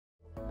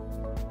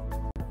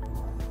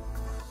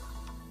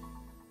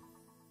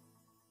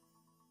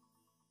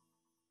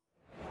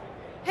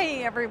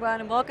Hey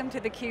everyone, and welcome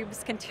to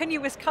theCUBE's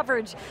continuous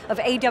coverage of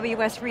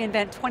AWS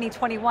reInvent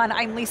 2021.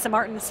 I'm Lisa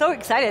Martin, so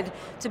excited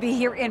to be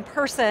here in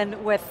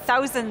person with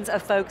thousands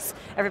of folks,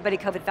 everybody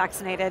COVID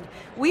vaccinated.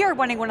 We are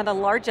running one of the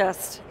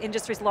largest,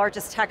 industry's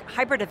largest tech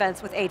hybrid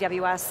events with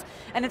AWS,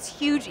 and it's a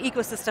huge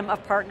ecosystem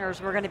of partners.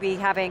 We're going to be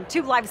having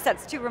 2 live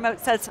sets, 2 remote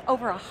sets,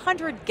 over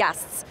 100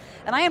 guests.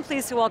 And I am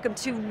pleased to welcome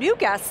 2 new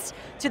guests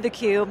to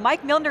theCUBE.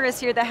 Mike Milner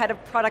is here, the head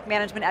of product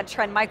management at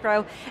Trend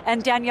Micro,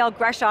 and Danielle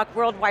Greshock,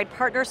 worldwide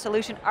partner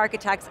solution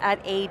architects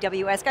at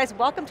AWS. Guys,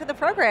 welcome to the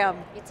program.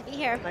 Good to be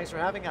here. Thanks for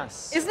having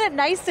us. Isn't it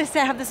nice to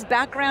have this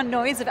background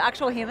noise of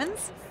actual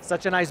humans?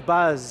 Such a nice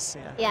buzz.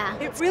 Yeah.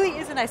 It really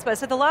is a nice buzz.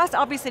 So the last,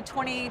 obviously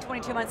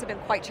 22 months have been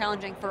quite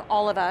challenging for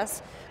all of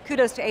us.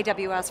 Kudos to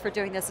AWS for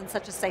doing this in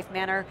such a safe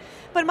manner.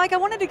 But Mike, I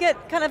wanted to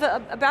get kind of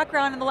a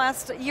background in the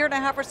last year and a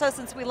half or so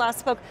since we last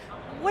spoke.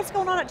 What's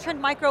going on at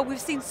Trend Micro? We've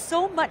seen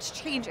so much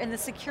change in the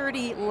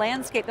security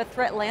landscape, the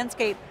threat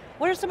landscape.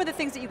 What are some of the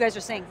things that you guys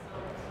are seeing?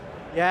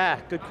 Yeah,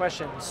 good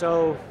question.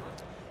 So,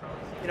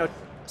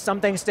 some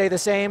things stay the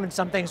same and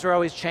some things are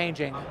always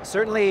changing.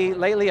 Certainly,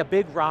 lately a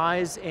big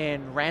rise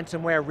in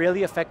ransomware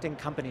really affecting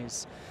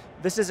companies.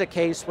 This is a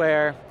case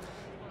where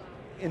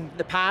in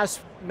the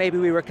past, maybe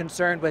we were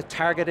concerned with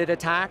targeted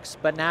attacks,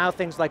 but now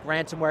things like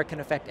ransomware can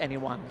affect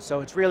anyone.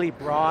 So it's really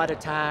broad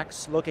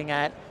attacks, looking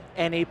at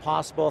any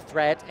possible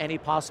threat, any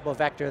possible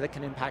vector that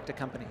can impact a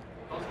company.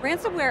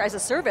 Ransomware as a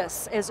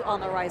service is on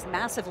the rise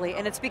massively,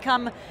 and it's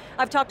become,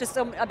 I've talked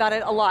about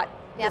it a lot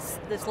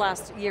this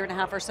last year and a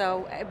half or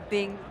so,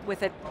 being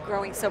with it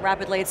growing so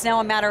rapidly. It's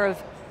now a matter of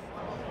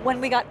when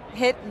we got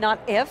hit, not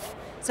if.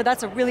 So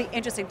that's a really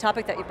interesting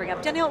topic that you bring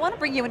up. Danielle, I want to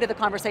bring you into the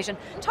conversation.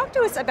 Talk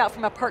to us about,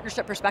 from a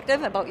partnership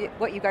perspective, about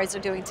what you guys are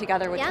doing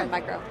together with Trend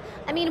Micro.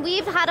 I mean,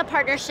 we've had a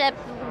partnership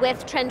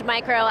with Trend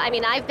Micro. I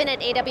mean, I've been at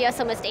AWS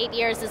almost 8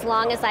 years. As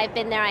long as I've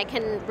been there, I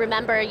can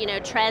remember,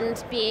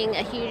 Trend being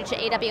a huge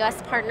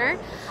AWS partner.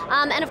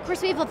 And of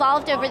course, we've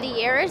evolved over the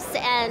years,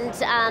 and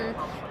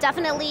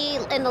definitely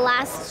in the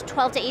last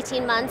 12 to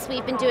 18 months,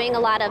 we've been doing a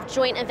lot of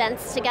joint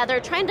events together,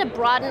 trying to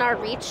broaden our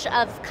reach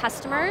of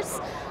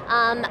customers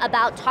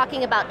about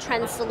talking about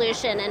Trend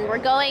solution. And we're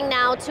going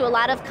now to a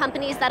lot of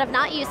companies that have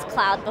not used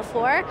cloud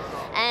before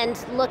and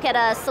look at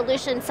a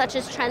solution such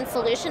as Trend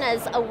solution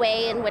as a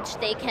way in which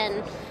they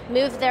can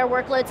move their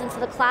workloads into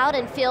the cloud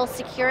and feel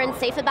secure and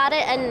safe about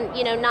it,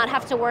 and not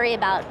have to worry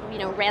about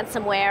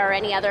ransomware or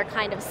any other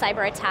kind of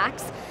cyber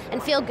attacks,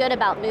 and feel good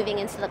about moving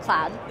into the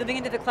cloud. Moving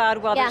into the cloud,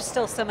 well, there's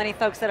still so many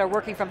folks that are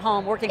working from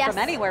home, working from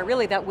anywhere,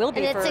 really, that will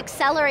be. And it's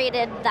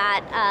accelerated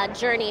that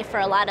journey for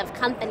a lot of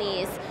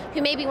companies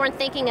who maybe weren't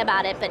thinking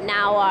about it, but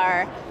now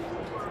are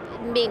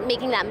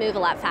making that move a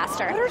lot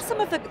faster. What are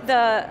some of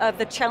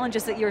the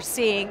challenges that you're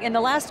seeing in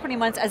the last 20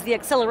 months as the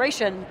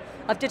acceleration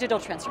of digital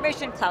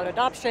transformation, cloud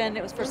adoption?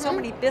 It was for so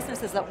many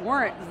businesses that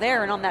weren't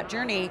there and on that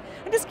journey.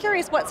 I'm just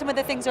curious what some of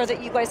the things are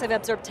that you guys have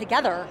observed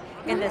together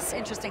in this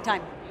interesting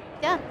time.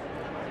 Yeah.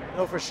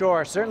 No, for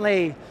sure.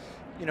 Certainly,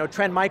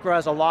 Trend Micro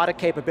has a lot of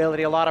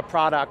capability, a lot of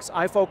products.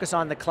 I focus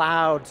on the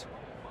cloud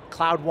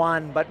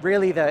one, but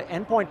really the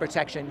endpoint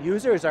protection.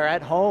 Users are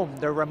at home,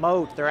 they're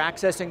remote, they're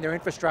accessing their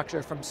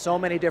infrastructure from so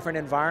many different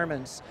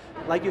environments.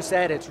 Like you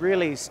said, it's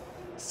really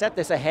set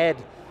this ahead,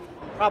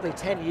 probably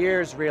 10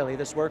 years really,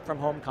 this work from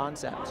home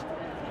concept.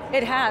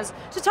 It has.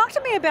 So talk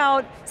to me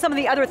about some of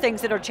the other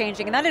things that are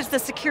changing, and that is the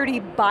security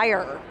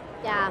buyer.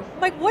 Yeah.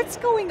 Mike, what's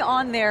going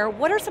on there?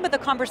 What are some of the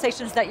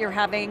conversations that you're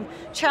having,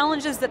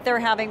 challenges that they're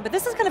having, but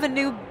this is kind of a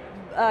new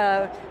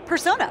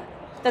persona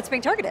that's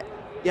being targeted.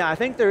 Yeah, I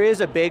think there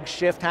is a big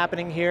shift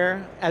happening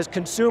here. As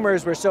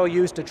consumers, we're so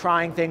used to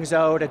trying things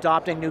out,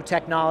 adopting new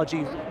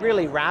technology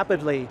really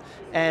rapidly,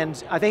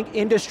 and I think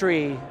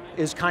industry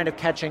is kind of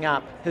catching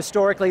up.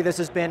 Historically, this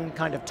has been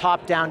kind of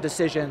top-down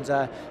decisions,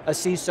 a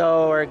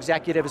CISO or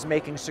executives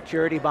making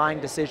security buying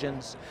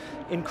decisions.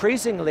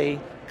 Increasingly,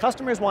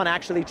 customers want to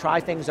actually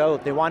try things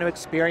out. They want to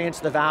experience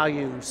the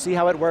value, see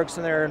how it works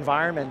in their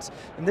environments,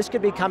 and this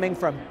could be coming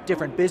from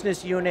different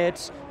business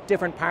units,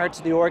 different parts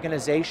of the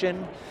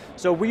organization.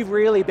 So we've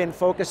really been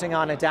focusing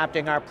on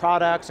adapting our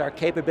products, our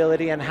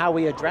capability, and how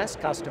we address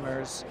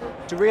customers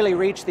to really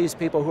reach these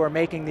people who are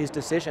making these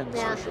decisions,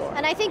 for sure.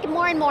 And I think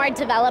more and more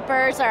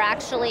developers are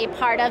actually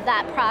part of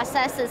that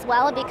process as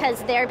well,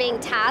 because they're being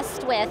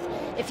tasked with,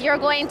 if you're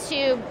going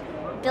to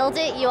build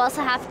it, you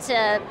also have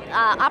to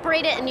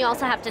operate it, and you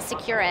also have to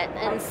secure it.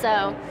 And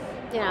so,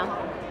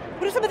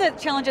 What are some of the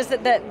challenges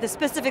that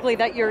specifically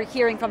that you're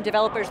hearing from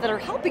developers that are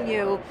helping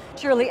you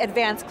to really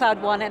advance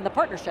Cloud One and the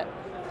partnership?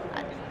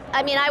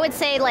 I mean, I would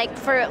say,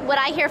 for what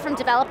I hear from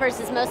developers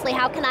is mostly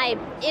how can I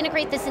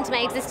integrate this into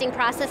my existing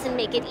process and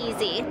make it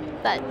easy,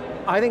 but.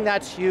 I think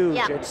that's huge.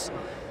 Yeah. It's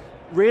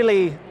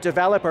really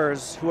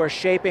developers who are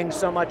shaping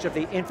so much of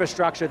the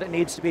infrastructure that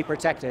needs to be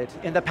protected.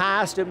 In the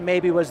past, it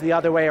maybe was the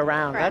other way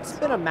around. Correct. That's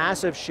been a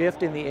massive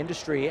shift in the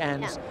industry,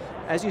 and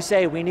as you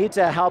say, we need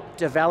to help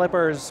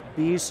developers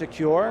be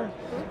secure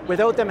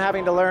without them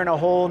having to learn a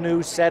whole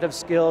new set of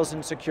skills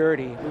in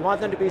security. We want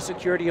them to be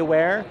security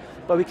aware,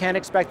 but we can't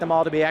expect them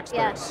all to be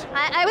experts.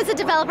 Yeah. I was a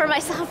developer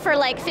myself for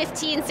like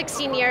 15,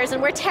 16 years,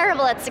 and we're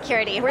terrible at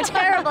security. We're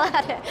terrible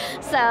at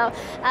it. So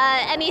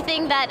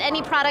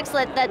any products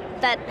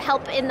that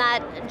help in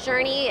that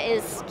journey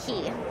is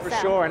key. For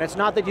sure, and it's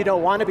not that you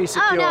don't want to be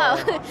secure.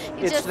 Oh no.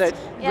 It's that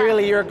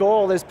really your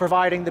goal is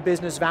providing the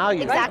business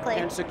value. Exactly.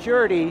 And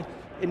security,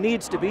 it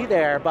needs to be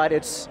there, but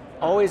it's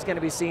always going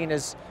to be seen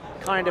as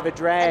kind of a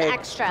drag, an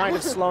extra. kind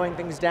of slowing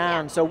things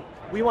down. So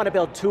we want to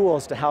build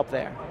tools to help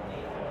there.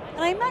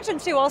 And I imagine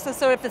too also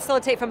sort of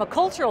facilitate from a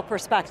cultural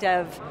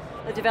perspective,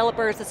 the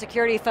developers, the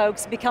security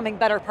folks becoming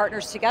better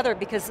partners together,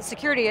 because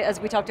security,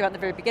 as we talked about in the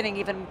very beginning,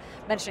 even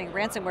mentioning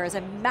ransomware, is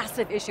a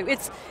massive issue.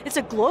 It's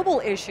a global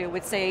issue,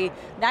 it's a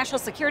national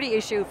security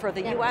issue for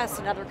the US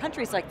and other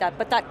countries like that,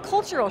 but that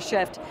cultural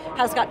shift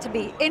has got to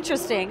be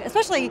interesting,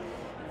 especially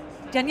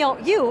Danielle,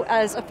 you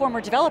as a former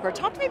developer,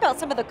 talk to me about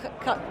some of the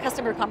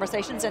customer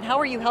conversations and how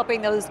are you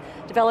helping those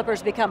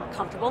developers become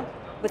comfortable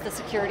with the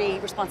security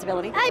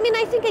responsibility? I mean,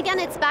 I think again,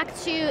 it's back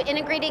to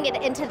integrating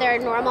it into their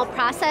normal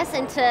process,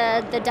 into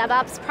the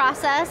DevOps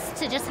process,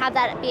 to just have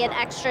that be an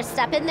extra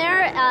step in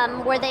there,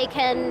 where they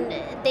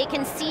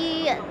can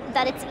see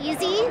that it's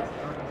easy.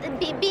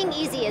 Being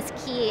easy is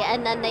key,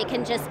 and then they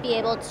can just be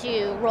able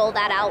to roll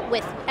that out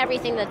with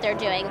everything that they're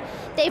doing.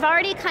 They've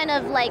already kind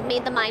of like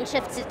made the mind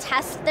shift to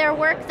test their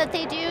work that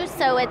they do,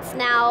 so it's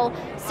now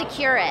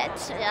secure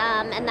it,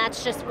 and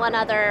that's just one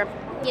other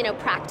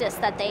practice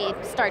that they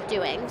start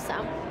doing,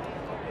 so.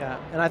 Yeah,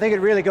 and I think it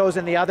really goes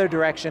in the other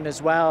direction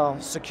as well.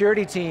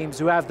 Security teams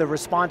who have the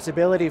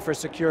responsibility for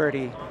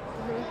security,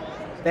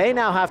 they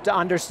now have to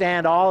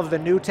understand all of the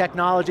new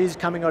technologies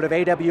coming out of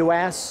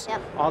AWS,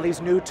 all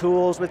these new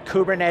tools with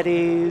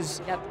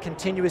Kubernetes,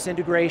 continuous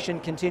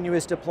integration,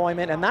 continuous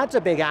deployment, and that's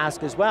a big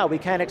ask as well. We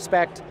can't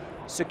expect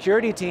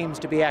security teams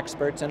to be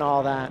experts in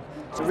all that.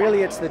 So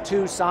really it's the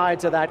two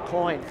sides of that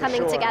coin,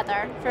 Coming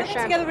together, for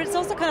sure. Together, but it's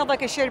also kind of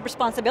like a shared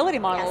responsibility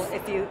model,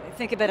 if you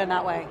think of it in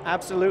that way.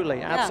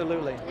 Absolutely,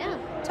 absolutely. Yeah.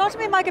 Talk to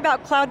me, Mike,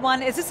 about Cloud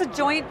One. Is this a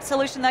joint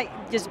solution that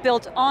is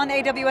built on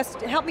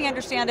AWS? Help me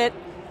understand it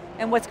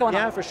and what's going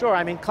on. Yeah, for sure.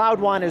 I mean, Cloud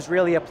One is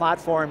really a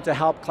platform to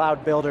help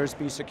cloud builders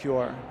be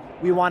secure.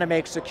 We want to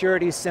make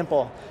security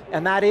simple,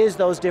 and that is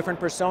those different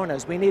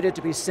personas. We need it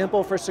to be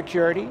simple for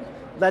security.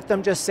 Let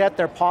them just set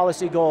their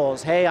policy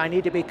goals. Hey, I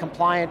need to be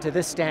compliant to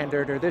this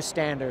standard or this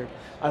standard.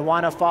 I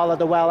want to follow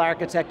the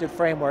well-architected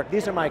framework.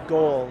 These are my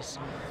goals.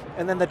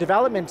 And then the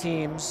development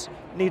teams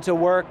need to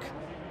work,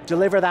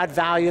 deliver that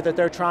value that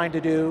they're trying to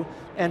do,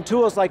 and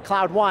tools like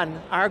Cloud One,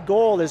 our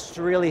goal is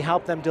to really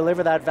help them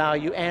deliver that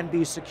value and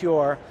be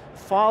secure,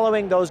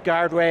 following those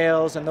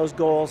guardrails and those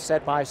goals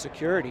set by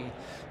security.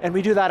 And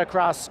we do that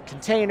across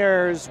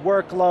containers,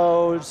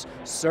 workloads,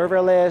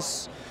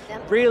 serverless,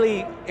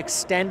 really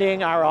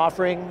extending our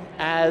offering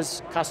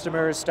as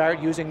customers start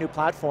using new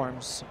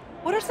platforms.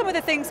 What are some of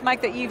the things,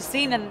 Mike, that you've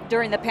seen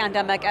during the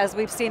pandemic as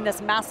we've seen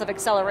this massive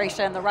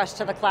acceleration, the rush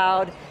to the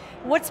cloud?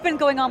 What's been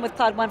going on with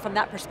Cloud One from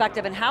that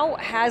perspective, and how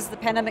has the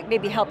pandemic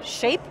maybe helped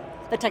shape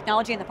the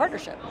technology and the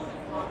partnership?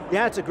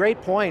 Yeah, it's a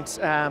great point.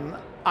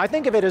 I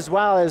think of it as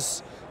well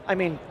as,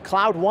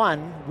 Cloud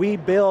One, we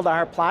build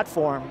our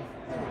platform,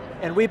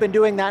 and we've been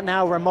doing that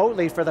now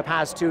remotely for the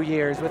past 2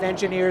 years with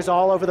engineers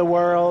all over the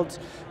world,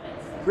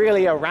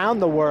 really around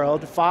the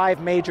world, 5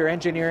 major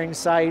engineering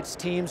sites,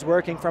 teams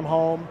working from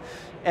home.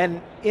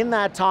 And in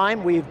that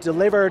time, we've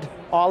delivered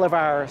all of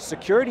our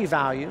security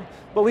value,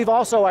 but we've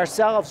also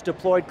ourselves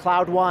deployed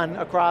Cloud One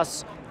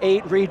across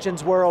 8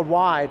 regions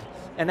worldwide.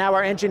 And now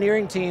our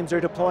engineering teams are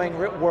deploying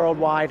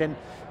worldwide,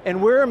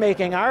 and we're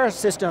making our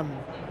system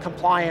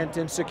compliant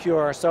and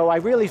secure. So I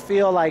really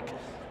feel like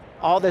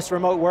all this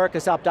remote work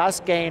has helped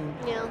us gain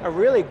a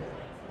really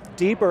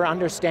deeper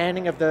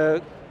understanding of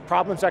the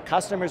problems our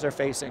customers are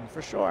facing,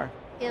 for sure.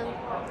 Yeah.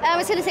 I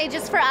was going to say,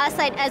 just for us,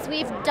 as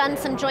we've done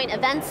some joint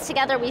events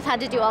together, we've had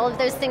to do all of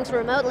those things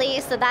remotely,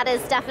 so that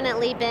has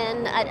definitely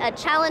been a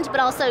challenge, but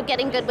also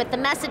getting good with the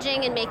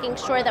messaging and making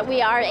sure that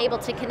we are able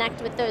to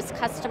connect with those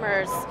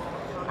customers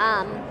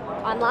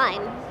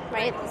online,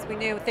 right? As we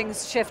knew,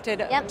 things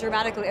shifted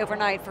dramatically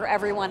overnight for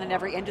everyone in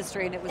every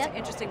industry, and it was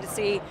interesting to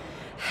see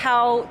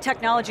how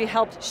technology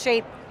helped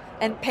shape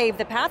and pave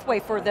the pathway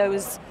for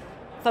those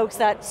folks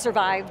that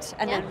survived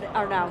and then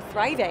are now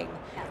thriving.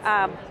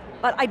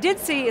 But I did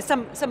see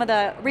some of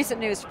the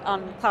recent news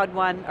on Cloud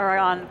One, or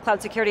on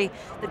cloud security,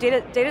 the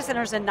data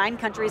centers in 9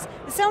 countries.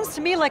 It sounds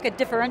to me like a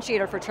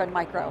differentiator for Trend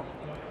Micro.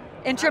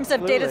 In terms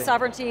of data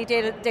sovereignty,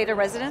 data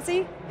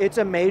residency? It's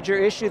a major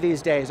issue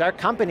these days. Our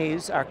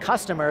companies, our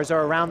customers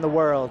are around the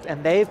world,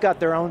 and they've got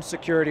their own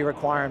security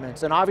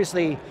requirements. And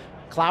obviously,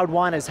 Cloud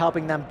One is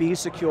helping them be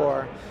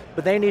secure,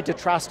 but they need to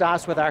trust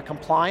us with our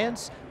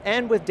compliance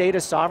and with data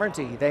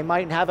sovereignty. They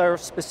might have a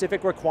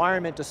specific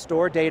requirement to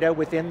store data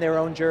within their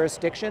own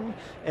jurisdiction,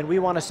 and we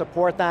want to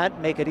support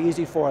that, make it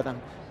easy for them.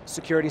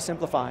 security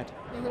simplified.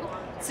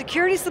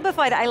 Security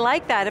simplified, I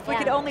like that. If we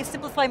could only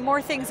simplify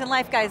more things in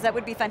life, guys, that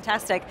would be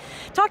fantastic.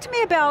 Talk to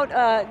me about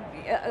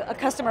a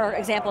customer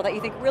example that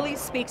you think really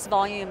speaks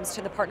volumes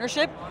to the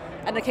partnership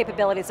and the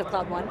capabilities of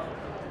Cloud One.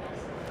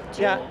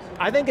 Yeah,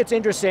 I think it's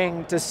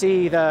interesting to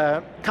see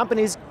the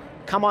companies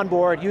come on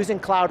board using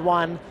Cloud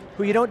One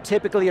who you don't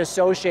typically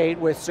associate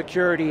with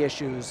security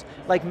issues,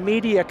 like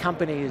media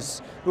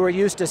companies who are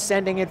used to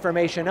sending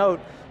information out.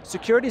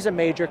 Security is a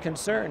major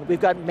concern. We've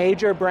got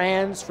major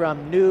brands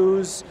from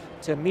news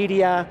to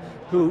media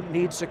who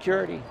need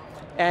security.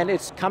 And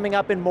it's coming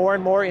up in more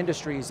and more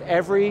industries.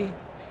 Every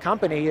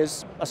company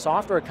is a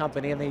software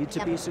company and they need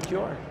to be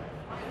secure.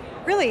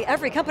 Really,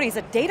 every company is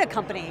a data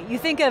company. You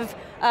think of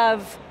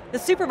the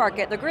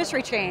supermarket, the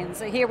grocery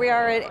chains. Here we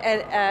are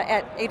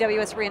at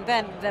AWS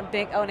reInvent, them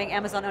owning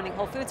Amazon, owning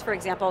Whole Foods, for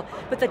example.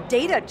 But the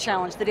data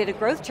challenge, the data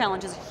growth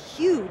challenge is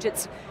huge.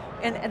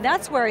 And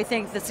that's where I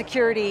think the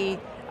security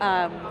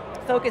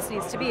focus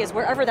needs to be, is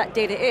wherever that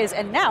data is,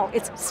 and now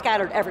it's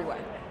scattered everywhere.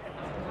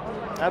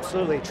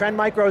 Absolutely, Trend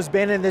Micro's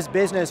been in this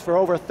business for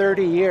over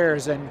 30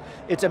 years, and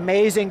it's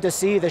amazing to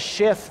see the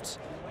shift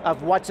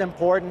of what's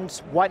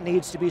important, what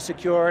needs to be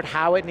secured,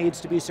 how it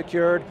needs to be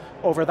secured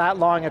over that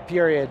long a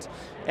period.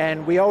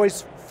 And we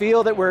always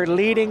feel that we're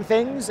leading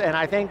things, and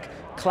I think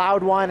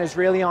Cloud One is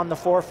really on the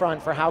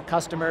forefront for how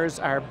customers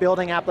are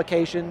building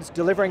applications,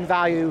 delivering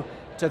value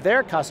to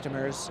their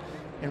customers,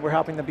 and we're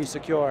helping them be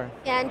secure.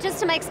 Yeah, and just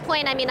to Mike's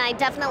point, I mean, I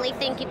definitely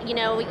think,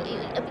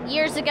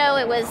 years ago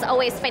it was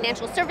always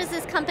financial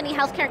services company,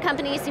 healthcare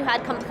companies who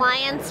had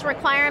compliance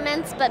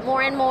requirements, but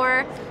more and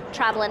more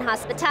travel and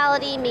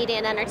hospitality, media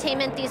and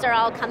entertainment, these are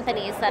all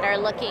companies that are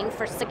looking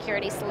for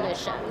security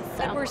solutions.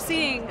 So. And we're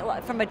seeing,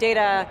 from a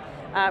data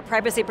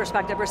privacy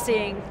perspective, we're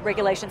seeing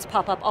regulations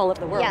pop up all over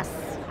the world. Yes,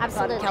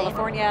 absolutely.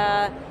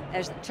 California,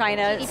 there's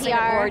China,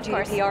 GDPR,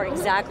 Singapore, GDPR,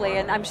 exactly,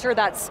 and I'm sure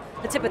that's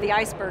the tip of the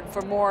iceberg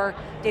for more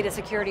data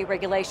security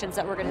regulations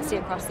that we're going to see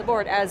across the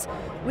board as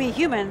we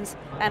humans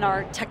and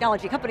our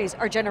technology companies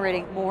are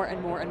generating more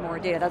and more and more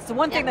data. That's the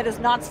one thing that is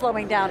not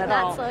slowing down at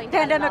all.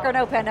 Pandemic or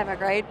no pandemic,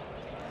 right?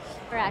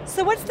 Correct.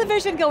 So what's the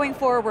vision going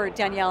forward,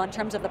 Danielle, in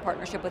terms of the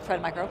partnership with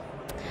Trend Micro?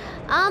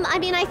 I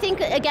mean, I think,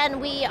 again,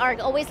 we are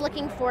always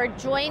looking for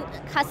joint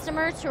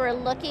customers who are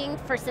looking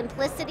for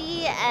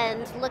simplicity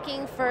and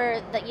looking for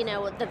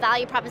the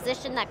value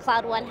proposition that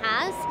Cloud One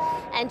has,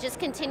 and just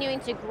continuing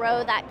to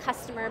grow that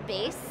customer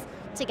base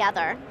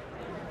together.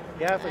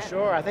 Yeah, for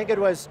sure. I think it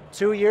was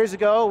 2 years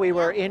ago, we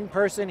were in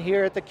person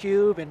here at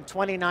theCUBE in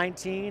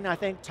 2019, I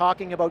think,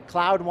 talking about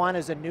Cloud One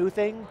as a new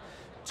thing.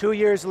 2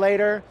 years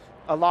later,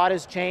 a lot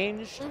has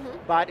changed,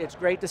 but it's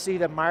great to see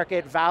the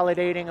market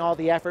validating all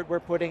the effort we're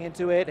putting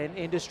into it, and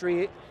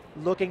industry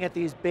looking at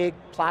these big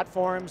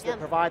platforms that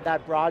provide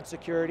that broad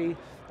security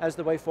as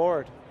the way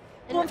forward.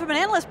 Well, from an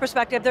analyst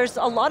perspective, there's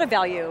a lot of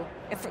value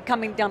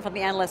coming down from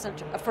the analysts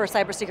for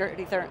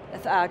cybersecurity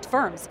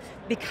firms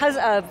because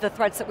of the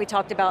threats that we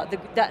talked about,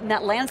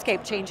 that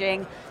landscape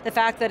changing, the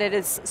fact that it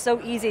is so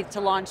easy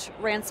to launch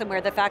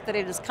ransomware, the fact that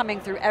it is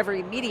coming through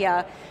every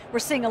media. We're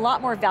seeing a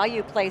lot more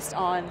value placed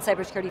on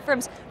cybersecurity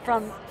firms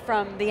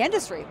from the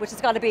industry, which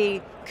has got to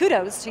be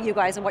kudos to you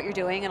guys and what you're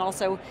doing, and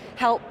also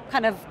help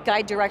kind of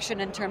guide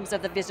direction in terms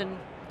of the vision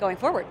going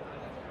forward.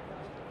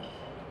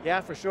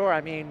 Yeah, for sure.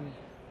 I mean,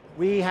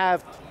 we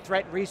have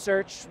threat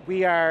research.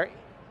 We are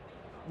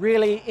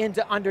really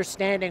into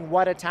understanding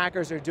what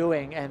attackers are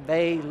doing, and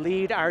they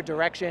lead our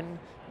direction.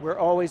 We're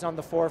always on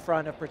the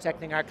forefront of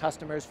protecting our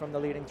customers from the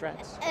leading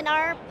threats. And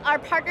our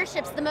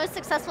partnerships, the most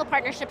successful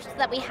partnersps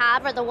that we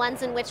have are the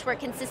ones in which we're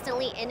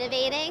consistently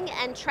innovating,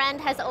 and Trend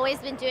has always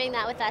been doing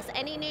that with us.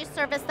 Any new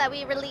service that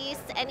we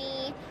release,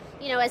 any,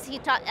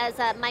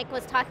 as Mike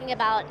was talking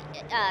about,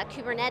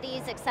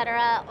 Kubernetes, et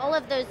cetera, all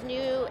of those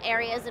new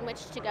areas in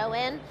which to go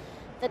in,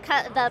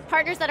 the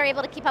partners that are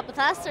able to keep up with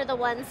us are the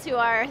ones who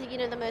are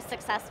the most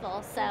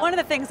successful. So one of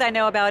the things I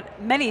know about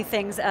many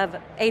things of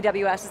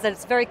AWS is that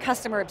it's very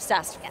customer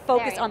obsessed,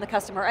 focused on the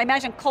customer. I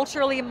imagine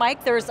culturally,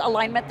 Mike, there's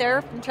alignment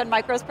there from Trend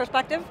Micro's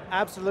perspective?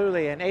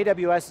 Absolutely, and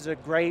AWS is a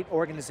great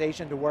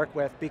organization to work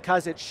with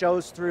because it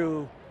shows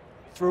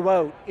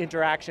throughout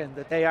interaction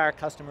that they are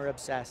customer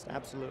obsessed,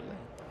 absolutely.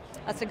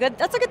 That's a good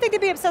thing to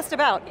be obsessed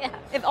about,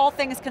 if all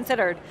things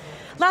considered.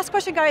 Last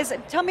question, guys.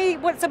 Tell me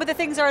what some of the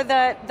things are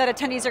that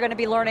attendees are going to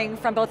be learning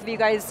from both of you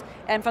guys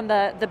and from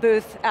the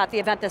booth at the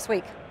event this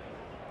week.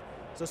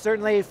 So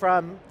certainly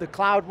from the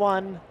Cloud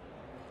One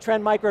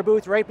Trend Micro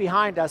booth right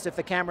behind us, if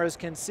the cameras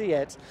can see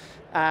it,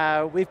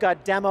 we've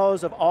got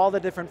demos of all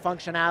the different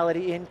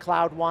functionality in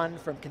Cloud One,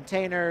 from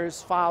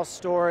containers, file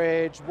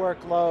storage,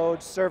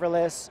 workloads,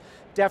 serverless.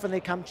 Definitely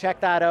come check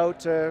that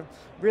out to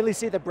really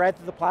see the breadth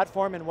of the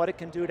platform and what it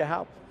can do to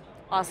help.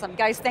 Awesome,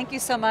 guys, thank you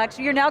so much.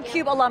 You're now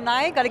CUBE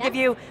alumni. Got to give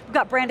you, we've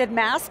got branded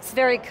masks,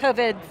 very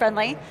COVID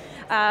friendly.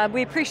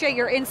 We appreciate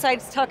your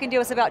insights, talking to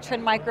us about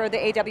Trend Micro, the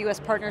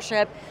AWS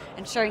partnership,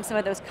 and sharing some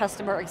of those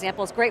customer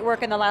examples. Great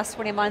work in the last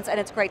 20 months, and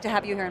it's great to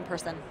have you here in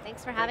person.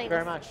 Thanks for having us. Thank you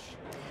very much.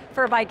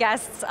 For my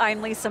guests,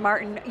 I'm Lisa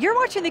Martin. You're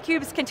watching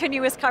theCUBE's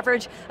continuous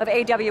coverage of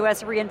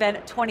AWS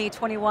reInvent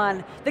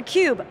 2021.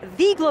 theCUBE,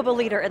 the global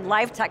leader in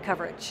live tech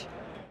coverage.